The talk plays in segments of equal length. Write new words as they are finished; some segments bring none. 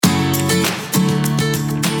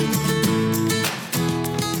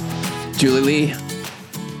Julie Lee,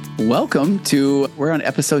 welcome we're on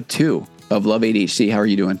episode 2 of Love ADHD. How are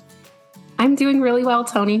you doing? I'm doing really well,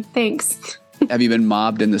 Tony. Thanks. Have you been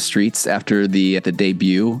mobbed in the streets after the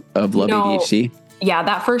debut of Love ADHD? Yeah,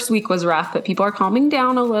 that first week was rough, but people are calming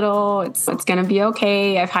down a little. It's going to be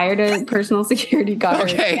okay. I've hired a personal security guard.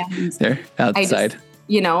 Okay, they're outside.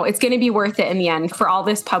 It's going to be worth it in the end for all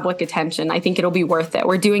this public attention. I think it'll be worth it.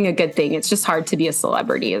 We're doing a good thing. It's just hard to be a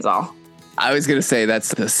celebrity is all. I was going to say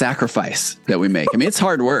that's the sacrifice that we make. I mean, it's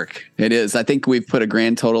hard work. It is. I think we've put a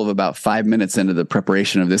grand total of about 5 minutes into the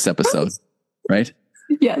preparation of this episode, right?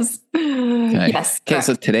 Yes. Okay. Yes. Okay.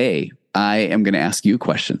 So today I am going to ask you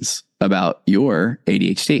questions about your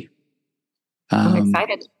ADHD. I'm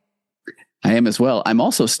excited. I am as well. I'm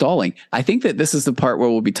also stalling. I think that this is the part where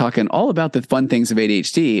we'll be talking all about the fun things of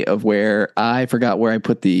ADHD, of where I forgot where I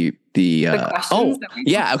put the questions.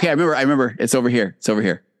 Yeah. Okay. I remember. It's over here.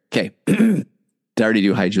 Okay. Did I already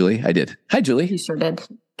do hi, Julie? I did. Hi, Julie. You sure did.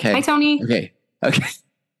 Okay. Hi, Tony. Okay.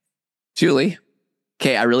 Julie.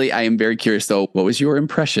 Okay. I am very curious though. What was your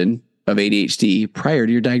impression of ADHD prior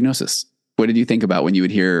to your diagnosis? What did you think about when you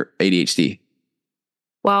would hear ADHD?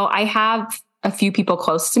 Well, I have a few people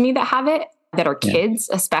close to me that have it, that are kids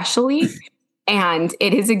especially. And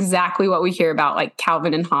it is exactly what we hear about, like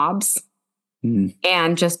Calvin and Hobbes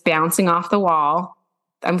and just bouncing off the wall.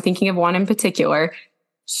 I'm thinking of one in particular.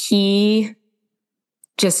 He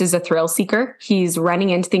just is a thrill seeker. He's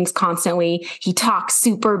running into things constantly. He talks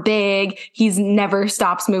super big. He's never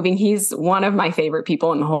stops moving. He's one of my favorite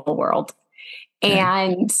people in the whole world.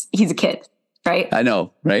 And he's a kid, right? I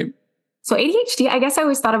know, right? So ADHD, I guess I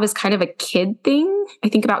always thought of as kind of a kid thing. I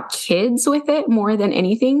think about kids with it more than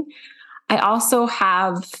anything. I also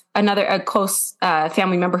have a close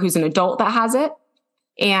family member who's an adult that has it.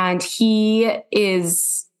 And he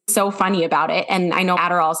is so funny about it. And I know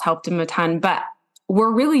Adderall's helped him a ton, but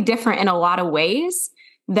we're really different in a lot of ways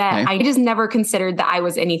that I just never considered that I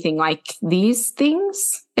was anything like these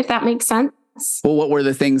things, if that makes sense. Well, what were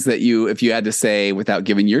the things that if you had to say without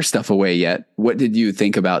giving your stuff away yet, what did you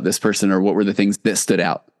think about this person, or what were the things that stood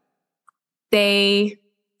out? They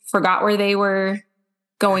forgot where they were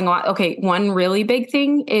going on. Okay. One really big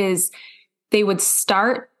thing is they would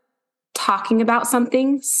start talking about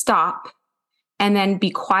something, stop, and then be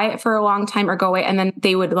quiet for a long time or go away. And then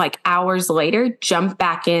they would, like, hours later, jump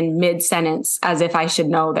back in mid-sentence as if I should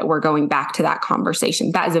know that we're going back to that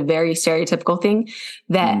conversation. That is a very stereotypical thing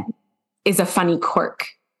that is a funny quirk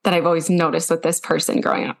that I've always noticed with this person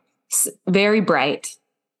growing up. Very bright,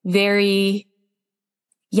 I'm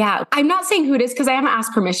not saying who it is because I haven't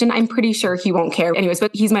asked permission. I'm pretty sure he won't care anyways, but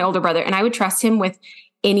he's my older brother and I would trust him with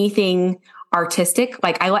anything artistic.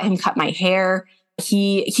 Like, I let him cut my hair.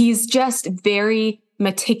 He's just very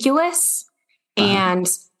meticulous and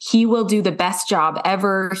he will do the best job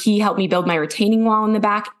ever. He helped me build my retaining wall in the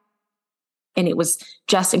back and it was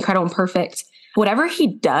just incredible and perfect. Whatever he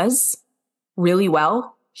does really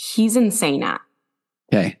well, he's insane at.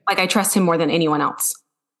 Okay. Like, I trust him more than anyone else.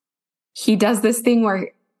 He does this thing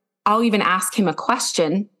where I'll even ask him a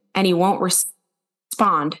question and he won't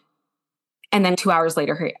respond. And then 2 hours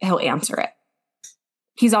later, he'll answer it.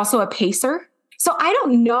 He's also a pacer. So I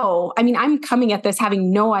don't know. I mean, I'm coming at this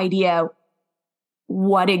having no idea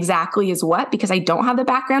what exactly is what, because I don't have the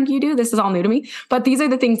background you do. This is all new to me, but these are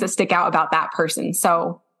the things that stick out about that person.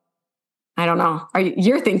 So I don't know.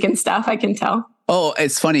 You're thinking stuff, I can tell. Oh,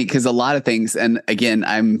 it's funny because a lot of things, and again,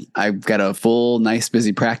 I've got a full, nice,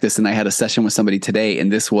 busy practice, and I had a session with somebody today,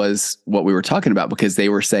 and this was what we were talking about because they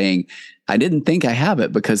were saying, I didn't think I have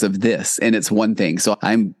it because of this, and it's one thing. So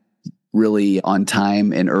I'm really on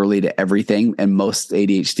time and early to everything, and most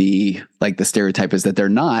ADHD, like, the stereotype is that they're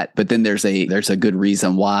not, but then there's a good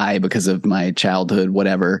reason why, because of my childhood,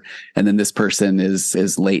 whatever, and then this person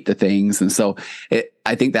is late to things. And so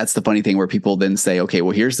I think that's the funny thing where people then say, okay,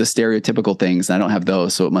 well, here's the stereotypical things, and I don't have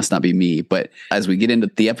those, so it must not be me. But as we get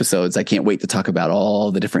into the episodes, I can't wait to talk about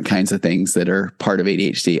all the different kinds of things that are part of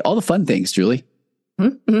ADHD, all the fun things, Julie.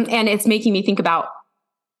 Mm-hmm. And it's making me think about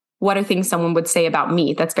what are things someone would say about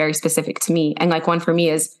me that's very specific to me. And like, one for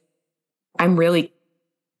me is I'm really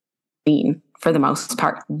clean for the most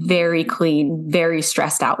part, very clean, very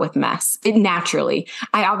stressed out with mess. Naturally,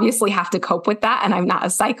 I obviously have to cope with that, and I'm not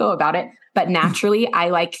a psycho about it, but naturally I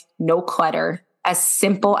like no clutter, as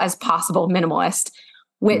simple as possible, minimalist,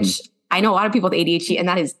 which I know a lot of people with ADHD, and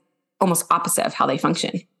that is almost opposite of how they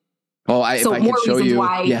function. Oh, so more reasons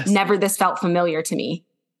why never this felt familiar to me.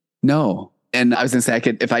 No. And I was gonna say,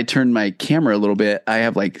 if I turn my camera a little bit, I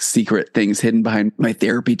have like secret things hidden behind my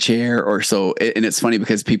therapy chair or so. And it's funny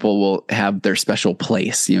because people will have their special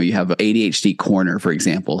place. You know, you have an ADHD corner, for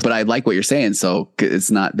example, but I like what you're saying. So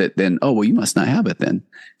it's not that then, oh, well, you must not have it then.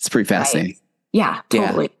 It's pretty fascinating. Right. Yeah,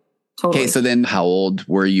 totally. Yeah. Totally. Okay. So then how old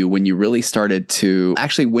were you when you really started to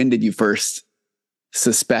actually, when did you first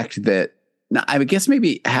suspect that? Now, I guess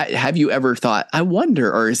maybe have you ever thought, I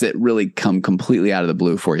wonder, or is it really come completely out of the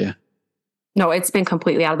blue for you? No, it's been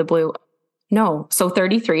completely out of the blue. No. So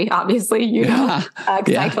 33, obviously, you know,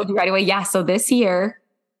 because I told you right away. Yeah. So this year,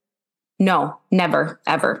 no, never,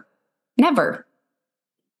 ever, never,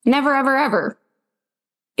 never, ever, ever.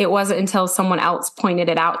 It wasn't until someone else pointed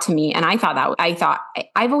it out to me. And I thought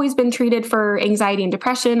I've always been treated for anxiety and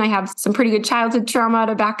depression. I have some pretty good childhood trauma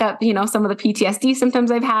to back up, you know, some of the PTSD symptoms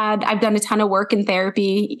I've had. I've done a ton of work in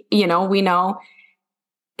therapy. You know, we know.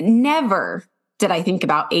 Never did I think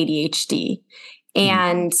about ADHD.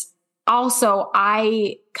 And also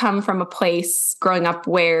I come from a place growing up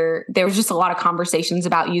where there was just a lot of conversations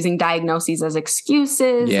about using diagnoses as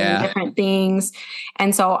excuses and different things.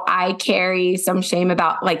 And so I carry some shame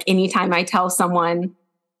about like anytime I tell someone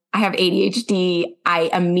I have ADHD, I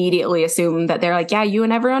immediately assume that they're like, yeah, you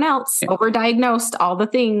and everyone else overdiagnosed all the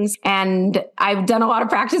things. And I've done a lot of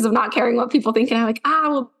practice of not caring what people think. And I'm like,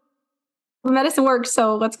 well, medicine works,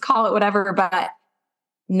 so let's call it whatever. But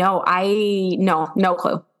no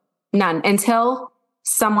clue. None until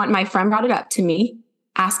my friend brought it up to me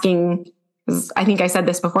asking, I think I said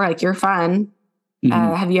this before, like, you're fun.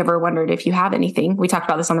 Have you ever wondered if you have anything? We talked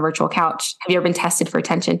about this on the virtual couch. Have you ever been tested for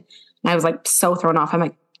attention? And I was like, so thrown off. I'm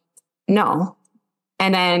like, no.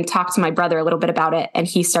 And then talked to my brother a little bit about it. And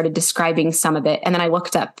he started describing some of it. And then I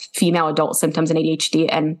looked up female adult symptoms in ADHD.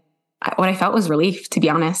 And what I felt was relief, to be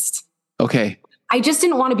honest. Okay. I just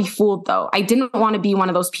didn't want to be fooled, though. I didn't want to be one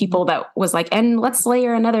of those people that was like, and let's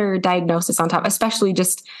layer another diagnosis on top, especially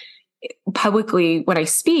just publicly when I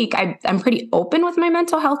speak. I'm pretty open with my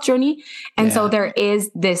mental health journey. And so there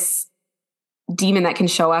is this demon that can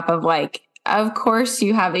show up of like, of course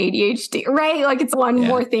you have ADHD, right? Like it's one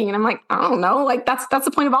more thing. And I'm like, I don't know. Like that's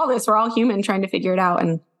the point of all this. We're all human trying to figure it out.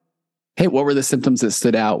 And hey, what were the symptoms that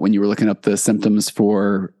stood out when you were looking up the symptoms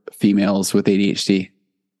for females with ADHD?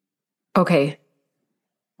 Okay.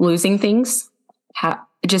 Losing things,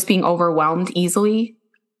 just being overwhelmed easily,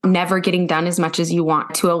 never getting done as much as you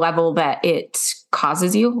want to a level that it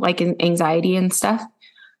causes you, like anxiety and stuff.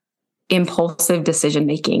 Impulsive decision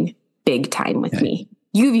making, big time with me.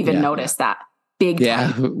 You've even noticed that big time.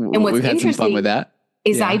 Yeah, and what's we've had some fun with that.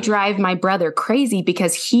 Is I drive my brother crazy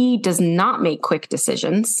because he does not make quick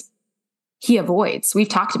decisions. He avoids. We've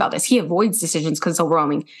talked about this. He avoids decisions because it's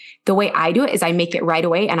overwhelming. The way I do it is I make it right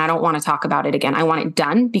away and I don't want to talk about it again. I want it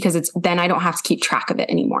done because then I don't have to keep track of it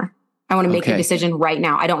anymore. I want to make a decision right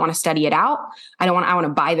now. I don't want to study it out. I want to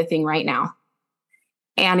buy the thing right now.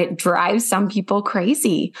 And it drives some people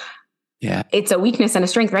crazy. Yeah. It's a weakness and a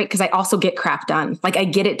strength, right? Because I also get crap done. Like I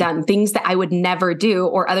get it done. Things that I would never do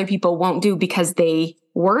or other people won't do because they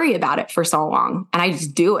worry about it for so long. And I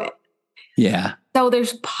just do it. Yeah. So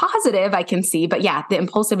there's positive I can see, but the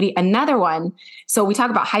impulsivity, another one. So we talk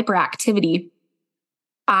about hyperactivity.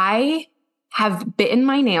 I have bitten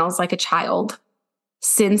my nails like a child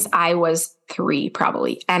since I was 3,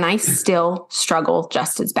 probably. And I still struggle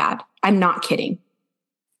just as bad. I'm not kidding.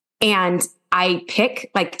 And I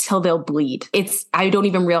pick like till they'll bleed. I don't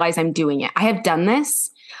even realize I'm doing it. I have done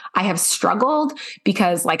this. I have struggled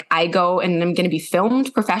because like I go and I'm going to be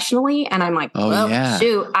filmed professionally and I'm like,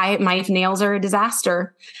 shoot, my nails are a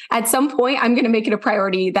disaster. At some point, I'm going to make it a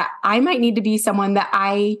priority that I might need to be someone that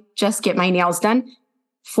I just get my nails done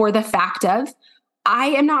for the fact of I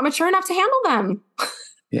am not mature enough to handle them.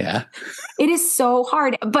 Yeah. It is so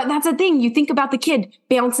hard. But that's the thing. You think about the kid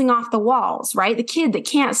bouncing off the walls, right? The kid that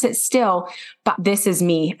can't sit still. But this is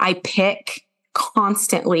me. I pick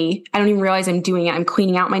constantly. I don't even realize I'm doing it. I'm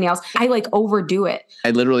cleaning out my nails. I like overdo it.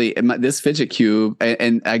 I literally, this fidget cube,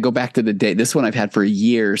 and I go back to the day, this one I've had for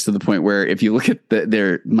years to the point where if you look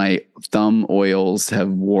at my thumb oils have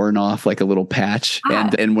worn off like a little patch.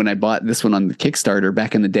 And when I bought this one on the Kickstarter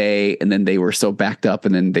back in the day, and then they were so backed up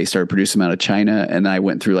and then they started producing them out of China. And I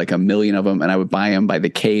went through like 1 million of them and I would buy them by the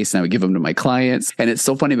case and I would give them to my clients. And it's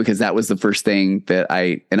so funny because that was the first thing that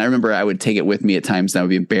I remember I would take it with me at times and I would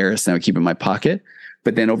be embarrassed and I would keep it in my pocket.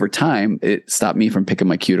 But then over time, it stopped me from picking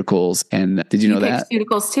my cuticles. And did you know that?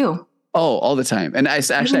 Cuticles too. Oh, all the time. And I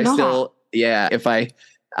still, if I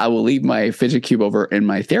will leave my fidget cube over in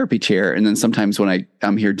my therapy chair. And then sometimes when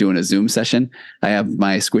I'm here doing a Zoom session, I have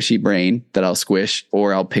my squishy brain that I'll squish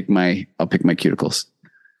or I'll pick my cuticles.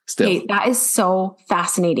 still. Hey, that is so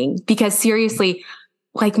fascinating because seriously,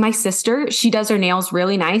 like my sister, she does her nails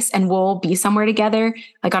really nice and we'll be somewhere together,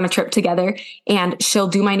 like on a trip together, and she'll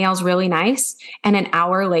do my nails really nice. And an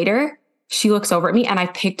hour later, she looks over at me and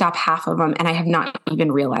I've picked up half of them and I have not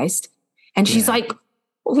even realized. And she's like,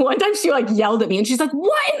 one time she like yelled at me and she's like,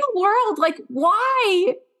 what in the world? Like,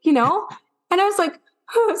 why? You know? And I was like,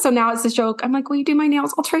 huh. So now it's a joke. I'm like, will you do my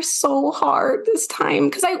nails? I'll try so hard this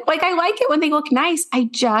time. Cause I like it when they look nice. I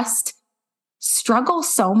just struggle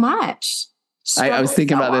so much. I was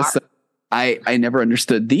thinking about this. I never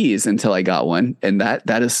understood these until I got one. And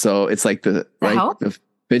that is so, it's like the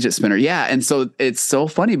fidget spinner. Yeah. And so it's so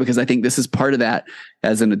funny because I think this is part of that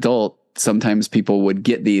as an adult. Sometimes people would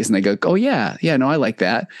get these and they go, oh yeah, no, I like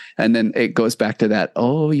that. And then it goes back to that.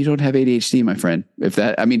 Oh, you don't have ADHD, my friend.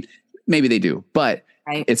 Maybe they do, but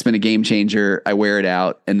it's been a game changer. I wear it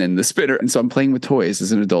out and then the spinner. And so I'm playing with toys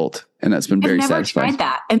as an adult and that's been very satisfying. I've never tried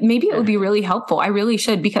that. And maybe it would be really helpful. I really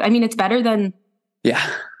should, because it's better than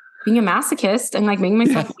being a masochist and like making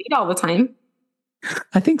myself bleed all the time.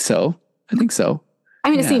 I think so.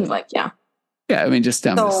 It seems like, Yeah. I'm just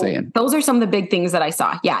saying. Those are some of the big things that I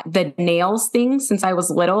saw. Yeah. The nails thing since I was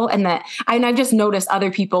little and I've just noticed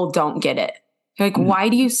other people don't get it. Like, why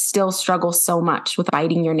do you still struggle so much with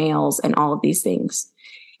biting your nails and all of these things?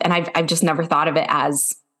 And I've just never thought of it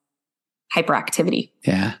as hyperactivity.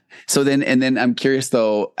 Yeah. So then I'm curious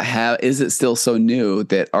though, how is it still so new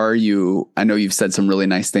that I know you've said some really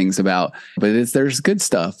nice things about, but there's good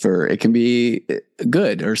stuff or it can be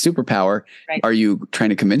good or superpower. Right. Are you trying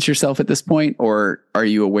to convince yourself at this point or are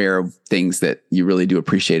you aware of things that you really do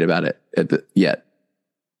appreciate about it yet?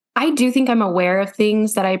 I do think I'm aware of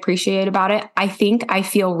things that I appreciate about it. I think I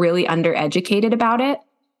feel really undereducated about it,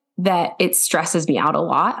 that it stresses me out a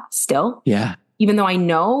lot still. Yeah. Even though I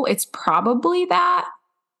know it's probably that,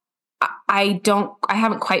 I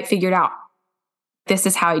haven't quite figured out this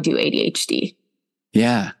is how I do ADHD.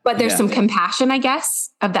 Yeah. But there's some compassion, I guess,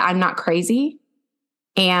 of that I'm not crazy.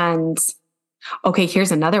 And okay,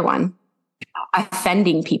 here's another one.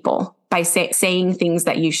 Offending people by saying things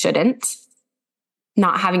that you shouldn't,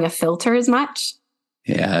 not having a filter as much.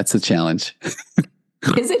 Yeah, that's a challenge.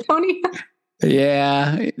 Is it, Tony?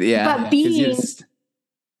 Yeah. But being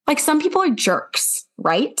like, some people are jerks,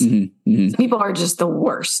 right? Mm-hmm, mm-hmm. Some people are just the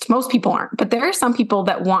worst. Most people aren't, but there are some people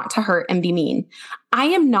that want to hurt and be mean. I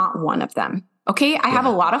am not one of them. Okay. I have a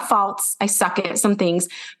lot of faults. I suck at some things,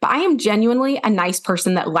 but I am genuinely a nice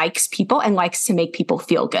person that likes people and likes to make people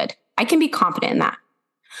feel good. I can be confident in that.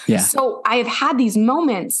 Yeah. So I have had these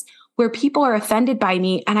moments where people are offended by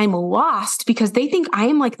me and I'm lost because they think I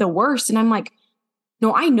am like the worst. And I'm like,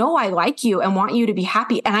 no, I know I like you and want you to be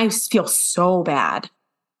happy. And I feel so bad.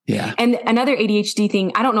 Yeah. And another ADHD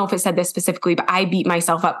thing, I don't know if it said this specifically, but I beat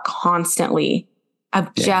myself up constantly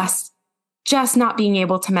of just not being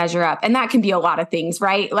able to measure up. And that can be a lot of things,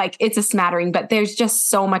 right? Like it's a smattering, but there's just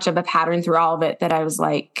so much of a pattern through all of it that I was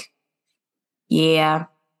like, yeah.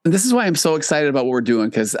 This is why I'm so excited about what we're doing.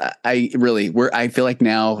 Cause I feel like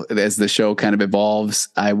now as the show kind of evolves,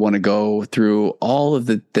 I want to go through all of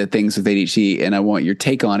the things with ADHD and I want your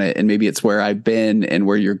take on it. And maybe it's where I've been and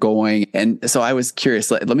where you're going. And so I was curious,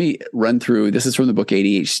 let me run through, this is from the book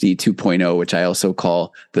ADHD 2.0, which I also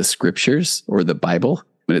call the scriptures or the Bible.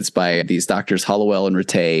 And it's by these doctors, Hollowell and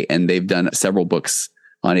Rattay, and they've done several books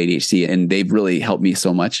on ADHD and they've really helped me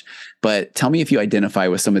so much. But tell me if you identify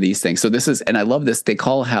with some of these things. So this is, and I love this, they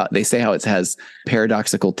say how it has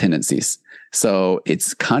paradoxical tendencies. So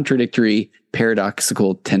it's contradictory,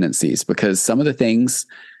 paradoxical tendencies because some of the things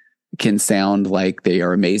can sound like they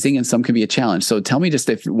are amazing and some can be a challenge. So tell me just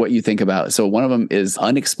what you think about. So one of them is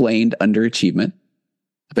unexplained underachievement,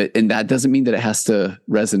 and that doesn't mean that it has to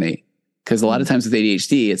resonate because a lot of times with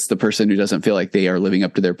ADHD, it's the person who doesn't feel like they are living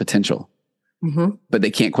up to their potential. Mm-hmm. But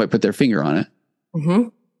they can't quite put their finger on it. Mm-hmm.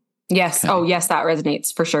 Yes. Okay. Oh, yes, that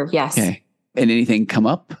resonates for sure. Yes. Okay. And anything come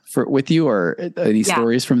up with you or any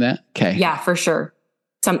stories from that? Okay. Yeah, for sure.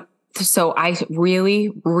 So I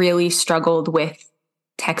really, really struggled with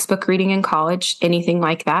textbook reading in college, anything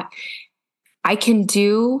like that. I can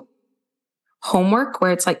do homework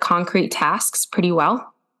where it's like concrete tasks pretty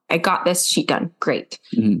well. I got this sheet done. Great.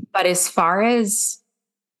 Mm-hmm. But as far as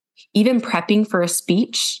even prepping for a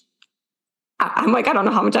speech, I'm like, I don't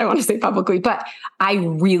know how much I want to say publicly, but I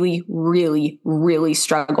really, really, really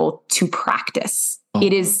struggle to practice. Oh.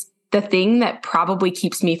 It is the thing that probably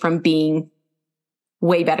keeps me from being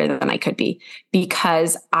way better than I could be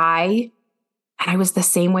because I was the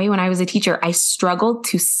same way when I was a teacher. I struggled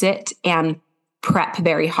to sit and prep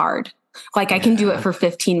very hard. Like I can do it for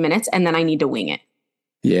 15 minutes and then I need to wing it.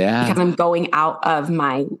 Yeah. Because I'm going out of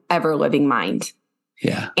my ever living mind.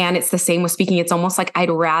 Yeah. And it's the same with speaking. It's almost like I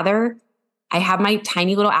have my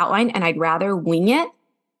tiny little outline and I'd rather wing it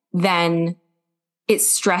than it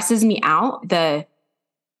stresses me out.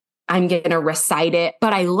 I'm going to recite it,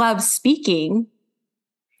 but I love speaking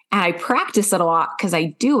and I practice it a lot because I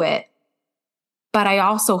do it. But I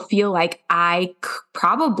also feel like I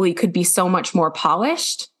probably could be so much more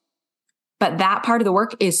polished. But that part of the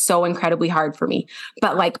work is so incredibly hard for me.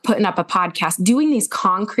 But like putting up a podcast, doing these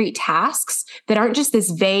concrete tasks that aren't just this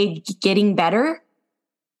vague getting better,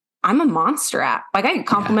 I'm a monster at. Like I get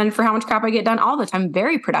complimented for how much crap I get done all the time.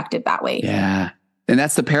 Very productive that way. Yeah. And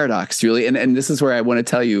that's the paradox, Julie. And this is where I want to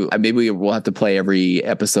tell you, maybe we'll have to play every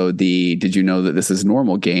episode, did you know that this is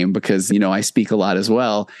normal game? Because, I speak a lot as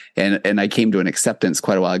well. And I came to an acceptance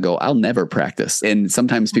quite a while ago. I'll never practice. And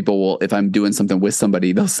sometimes people will, if I'm doing something with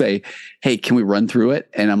somebody, they'll say, hey, can we run through it?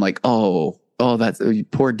 And I'm like, oh, that's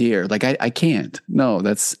poor dear. Like I can't. No,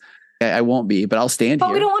 I won't be, but I'll stand here.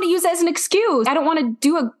 But we don't want to use it as an excuse. I don't want to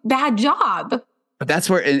do a bad job. But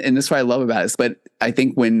that's where, and this is what I love about it. But I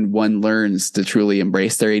think when one learns to truly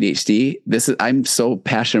embrace their ADHD, I'm so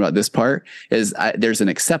passionate about this part there's an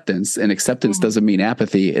acceptance, and acceptance doesn't mean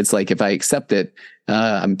apathy. It's like, if I accept it,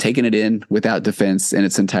 I'm taking it in without defense in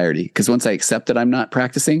its entirety. Because once I accept that I'm not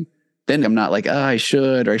practicing, then I'm not like, I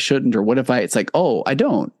should, or I shouldn't, or what if it's like, I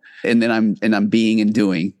don't. And then I'm being and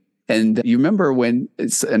doing. And you remember and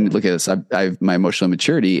look at this, my emotional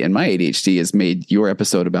maturity and my ADHD has made your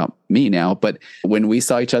episode about me now. But when we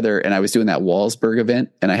saw each other and I was doing that Wallsburg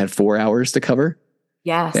event and I had 4 hours to cover.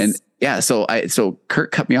 Yes. And yeah, so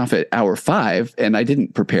Kurt cut me off at hour 5 and I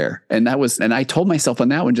didn't prepare. And I told myself on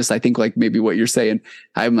that one, just, I think like maybe what you're saying,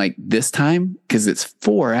 I'm like, this time, cause it's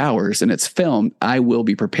 4 hours and it's filmed, I will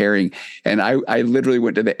be preparing. And I literally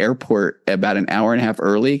went to the airport about an hour and a half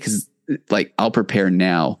early, cause like I'll prepare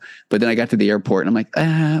now. But then I got to the airport and I'm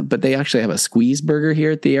like, but they actually have a squeeze burger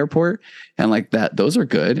here at the airport. And like those are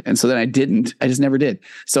good. And so then I just never did.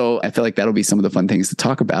 So I feel like that'll be some of the fun things to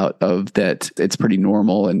talk about, of that it's pretty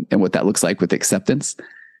normal and what that looks like with acceptance.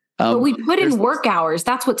 But we put in work hours.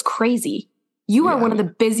 That's what's crazy. You are one of the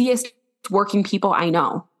busiest working people I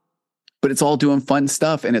know. But it's all doing fun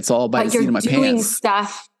stuff and it's all by the seat of my pants. You're doing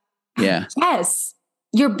stuff. Yeah. Yes.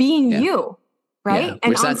 You're being you. Right. Yeah.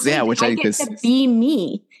 And which I get to be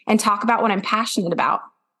me and talk about what I'm passionate about.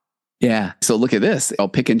 Yeah. So look at this. I'll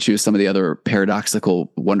pick and choose some of the other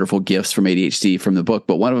paradoxical, wonderful gifts from ADHD from the book.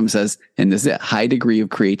 But one of them says, and this is it, high degree of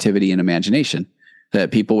creativity and imagination.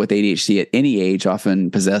 That people with ADHD at any age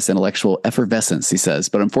often possess intellectual effervescence, he says.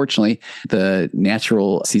 But unfortunately, the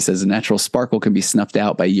natural sparkle can be snuffed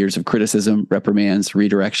out by years of criticism, reprimands,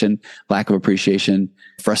 redirection, lack of appreciation,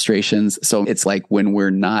 frustrations. So it's like when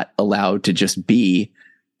we're not allowed to just be,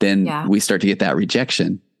 then we start to get that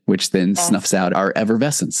rejection, which then snuffs out our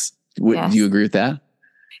effervescence. Do you agree with that?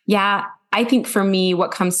 Yeah. I think for me,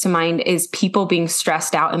 what comes to mind is people being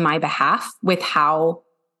stressed out in my behalf with how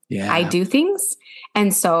I do things.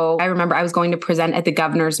 And so I remember I was going to present at the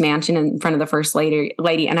governor's mansion in front of the first lady.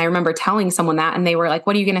 And I remember telling someone that, and they were like,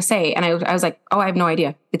 what are you going to say? And I was like, I have no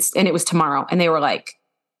idea. It was tomorrow. And they were like,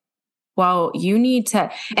 well, you need to,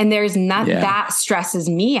 and there's not that stresses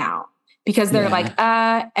me out because they're like,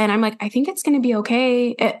 and I'm like, I think it's going to be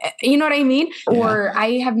okay. You know what I mean? Yeah. Or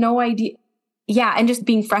I have no idea. Yeah. And just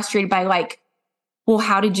being frustrated by like, well,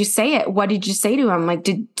 how did you say it? What did you say to him? Like,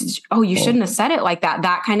 you shouldn't have said it like that.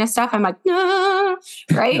 That kind of stuff. I'm like,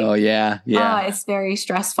 right? Oh yeah. Yeah. It's very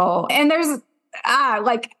stressful. And there's,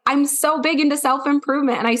 like, I'm so big into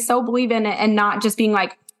self-improvement and I so believe in it and not just being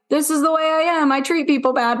like, this is the way I am. I treat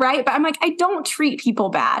people bad. Right. But I'm like, I don't treat people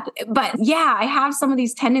bad, but I have some of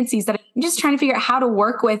these tendencies that I'm just trying to figure out how to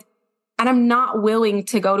work with. And I'm not willing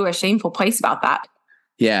to go to a shameful place about that.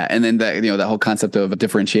 Yeah. And then that whole concept of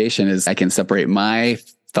differentiation is I can separate my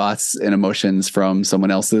thoughts and emotions from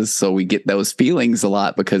someone else's. So we get those feelings a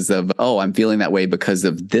lot because of, I'm feeling that way because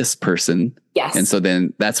of this person. Yes. And so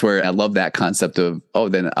then that's where I love that concept of,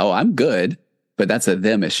 I'm good, but that's a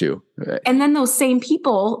them issue. Right? And then those same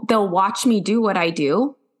people, they'll watch me do what I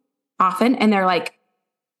do often. And they're like,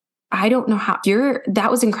 I don't know how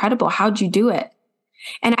that was incredible. How'd you do it?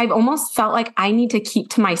 And I've almost felt like I need to keep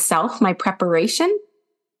to myself my preparation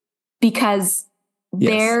because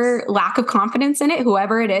their lack of confidence in it,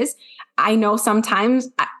 whoever it is, I know sometimes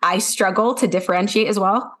I struggle to differentiate as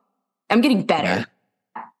well. I'm getting better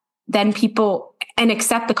than people and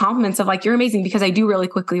accept the compliments of like, you're amazing, because I do really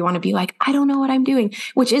quickly want to be like, I don't know what I'm doing,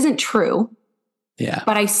 which isn't true. Yeah.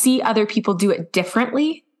 But I see other people do it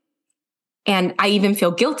differently. And I even feel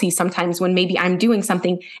guilty sometimes when maybe I'm doing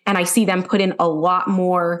something and I see them put in a lot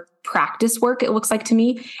more practice work, it looks like to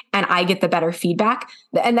me, and I get the better feedback.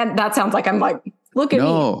 And then that sounds like I'm like Look at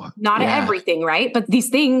No. me, not Yeah. at everything, right? But these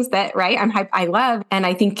things that, right, I love, and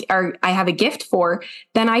I think I have a gift for,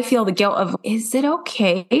 then I feel the guilt of, is it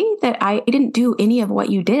okay that I didn't do any of what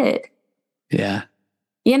you did? Yeah.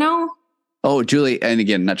 You know? Oh, Julie, and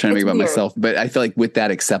again, not trying to make it about weird. myself, but I feel like with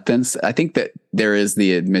that acceptance, I think that there is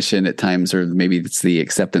the admission at times, or maybe it's the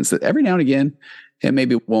acceptance that every now and again, it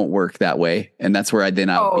maybe won't work that way. And that's where I'll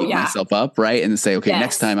beat myself up, right? And say, okay,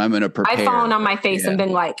 next time I'm going to prepare. I've fallen on my face and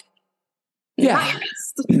been like,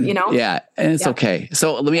 nice, you know? Yeah. And it's okay.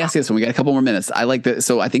 So let me ask you this one. We got a couple more minutes. I like that.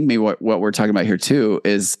 So I think maybe what we're talking about here too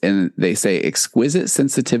is, and they say exquisite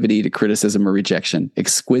sensitivity to criticism or rejection,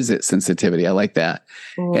 exquisite sensitivity. I like that.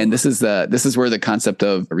 Ooh. And this is where the concept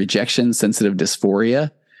of rejection sensitive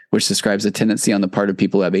dysphoria, which describes a tendency on the part of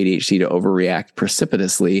people who have ADHD to overreact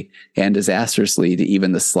precipitously and disastrously to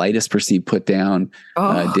even the slightest perceived put down,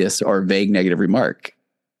 diss or vague negative remark.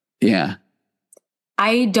 Yeah.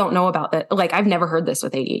 I don't know about that. Like, I've never heard this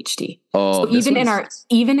with ADHD. Oh, so even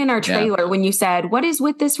in our trailer, when you said, what is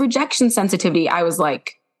with this rejection sensitivity? I was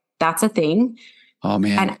like, that's a thing. Oh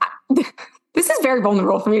man. And this is very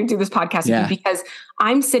vulnerable for me to do this podcast with you, because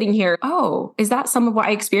I'm sitting here. Oh, is that some of what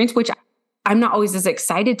I experienced? Which I'm not always as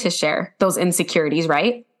excited to share those insecurities.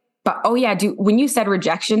 Right. But when you said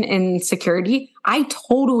rejection and insecurity, I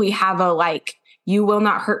totally have a, like, you will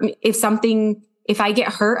not hurt me. If I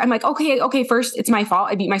get hurt, I'm like, okay, first it's my fault.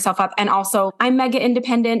 I beat myself up. And also I'm mega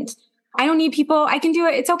independent. I don't need people. I can do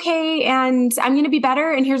it. It's okay. And I'm going to be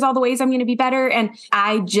better. And here's all the ways I'm going to be better. And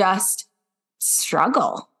I just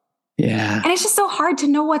struggle. Yeah. And it's just so hard to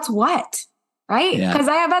know what's what, right? Because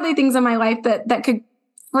I have other things in my life that could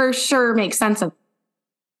for sure make sense of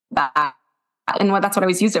that. And that's what I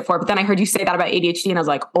always used it for. But then I heard you say that about ADHD and I was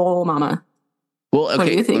like, oh, mama. Well,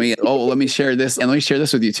 okay, let me share this, and let me share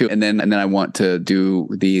this with you too. And then I want to do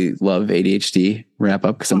the Love ADHD wrap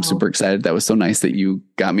up, because I'm super excited. That was so nice that you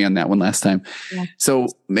got me on that one last time. Yeah. So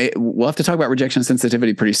we'll have to talk about rejection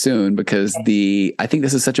sensitivity pretty soon, because I think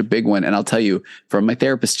this is such a big one. And I'll tell you, from my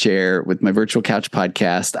therapist chair with my virtual couch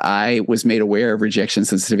podcast, I was made aware of rejection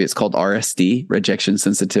sensitivity. It's called RSD, rejection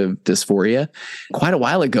sensitive dysphoria, quite a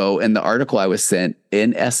while ago. And the article I was sent,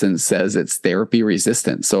 in essence, says it's therapy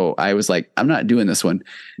resistant. So I was like, I'm not doing this one,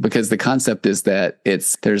 because the concept is that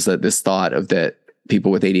there's this thought of that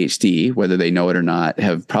people with ADHD, whether they know it or not,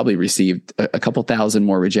 have probably received a couple thousand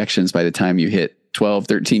more rejections by the time you hit 12,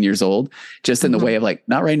 13 years old, just in the way of like,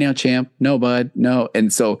 not right now, champ. No, bud. No.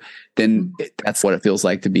 And so then that's what it feels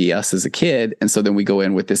like to be us as a kid. And so then we go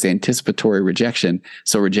in with this anticipatory rejection.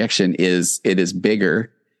 So rejection is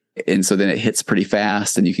bigger. And so then it hits pretty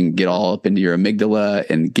fast, and you can get all up into your amygdala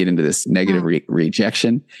and get into this negative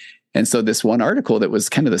rejection. And so this one article that was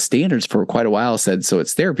kind of the standards for quite a while said, so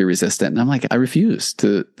it's therapy resistant. And I'm like, I refuse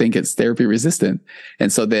to think it's therapy resistant. And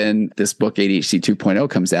so then this book, ADHD 2.0,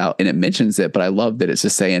 comes out and it mentions it, but I love that it's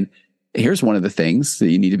just saying, here's one of the things that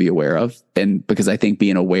you need to be aware of. And because I think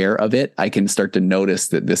being aware of it, I can start to notice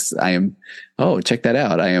that check that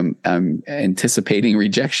out. I'm anticipating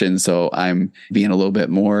rejection. So I'm being a little bit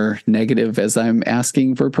more negative as I'm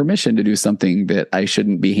asking for permission to do something that I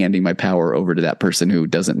shouldn't be handing my power over to that person who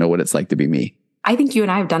doesn't know what it's like to be me. I think you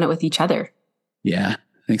and I have done it with each other. Yeah,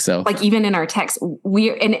 I think so. Like even in our texts, and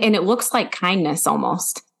it looks like kindness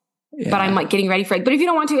almost, but I'm like getting ready for it. But if you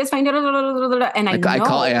don't want to, it's fine. And I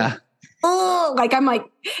know. Oh, like I'm like,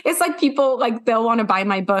 it's like people like they'll want to buy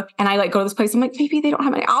my book, and I like go to this place. I'm like, maybe they don't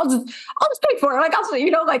have money. I'll just pay for it. Like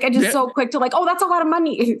I just so quick to like, oh, that's a lot of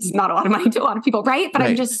money. It's not a lot of money to a lot of people, right? But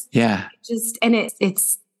I'm just and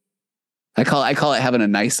it's. I call it having a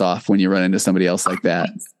nice off when you run into somebody else like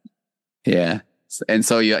that. Yeah, and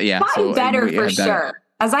so gotten better for sure.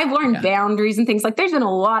 As I've learned boundaries and things, like there's been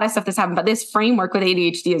a lot of stuff that's happened, but this framework with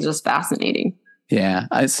ADHD is just fascinating. Yeah.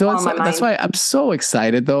 That's why I'm so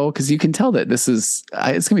excited though, because you can tell that it's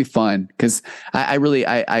going to be fun, because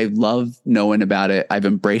I love knowing about it. I've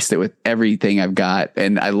embraced it with everything I've got.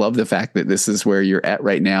 And I love the fact that this is where you're at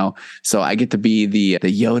right now. So I get to be the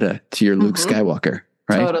Yoda to your Luke Skywalker,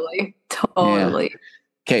 right? Totally. Yeah.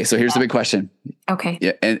 Okay. So here's the big question. Okay.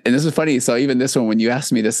 Yeah. And this is funny. So even this one, when you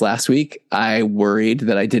asked me this last week, I worried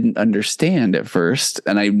that I didn't understand at first.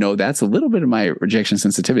 And I know that's a little bit of my rejection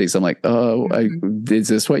sensitivity. So I'm like, is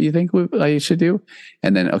this what you think I should do?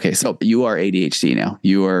 And then, okay, so you are ADHD now.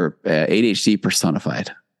 You are ADHD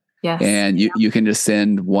personified. Yes. And you can just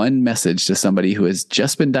send one message to somebody who has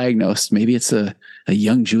just been diagnosed. Maybe it's a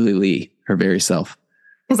young Julie Lee, her very self.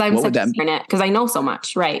 Because I'm such a internet, because I know so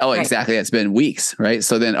much, right? Oh, right. Exactly. It's been weeks, right?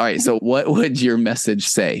 So then, all right. So what would your message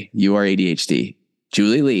say? You are ADHD.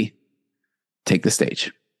 Julie Lee, take the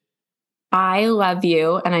stage. I love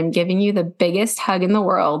you, and I'm giving you the biggest hug in the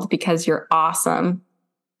world because you're awesome.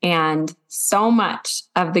 And so much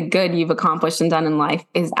of the good you've accomplished and done in life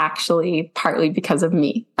is actually partly because of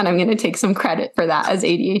me. And I'm going to take some credit for that as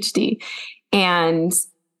ADHD. And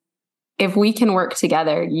if we can work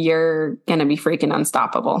together, you're going to be freaking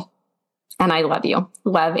unstoppable. And I love you.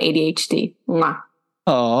 Love ADHD. Mwah.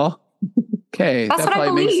 Oh, okay. That's what I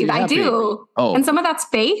believe. I do. Oh. And some of that's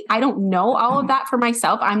faith. I don't know all of that for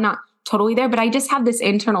myself. I'm not totally there, but I just have this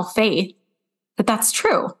internal faith that that's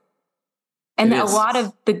true. And a lot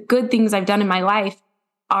of the good things I've done in my life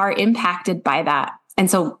are impacted by that.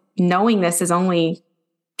 And so knowing this is only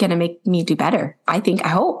going to make me do better. I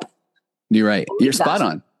hope. You're right. You're spot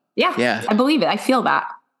on. Yeah. I believe it. I feel that.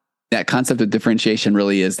 That concept of differentiation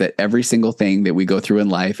really is that every single thing that we go through in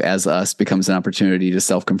life as us becomes an opportunity to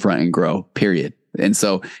self-confront and grow, period. And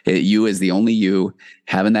so you as the only you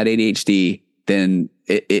having that ADHD, then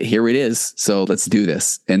here it is. So let's do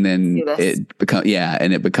this. And then it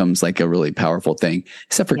becomes like a really powerful thing,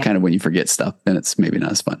 except for kind of when you forget stuff, then it's maybe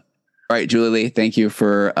not as fun. All right, Julie Lee, thank you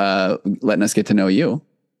for letting us get to know you.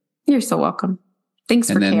 You're so welcome. Thanks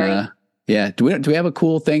for caring. Do we have a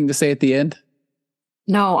cool thing to say at the end?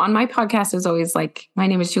 No, on my podcast, it was always like, my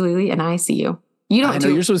name is Julie Lee and I see you. You don't. I know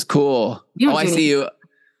yours was cool. I see you.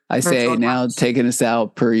 I say now, taking us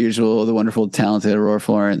out per usual, the wonderful, talented Aurora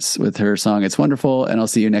Florence with her song "It's Wonderful," and I'll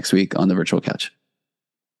see you next week on the virtual couch.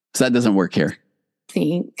 So that doesn't work here.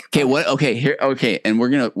 Okay. What? Okay. Here. Okay. And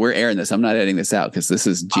we're airing this. I'm not editing this out because this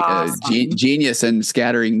is genius and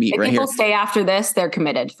scattering meat right here. People stay after this. They're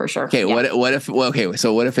committed for sure. Okay. Yeah. What if? Well, okay.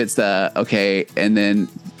 So what if it's and then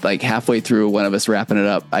like halfway through one of us wrapping it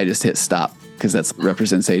up, I just hit stop because that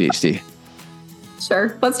represents ADHD.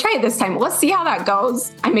 Sure. Let's try it this time. Let's see how that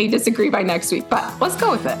goes. I may disagree by next week, but let's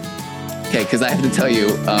go with it. Okay. Because I have to tell you,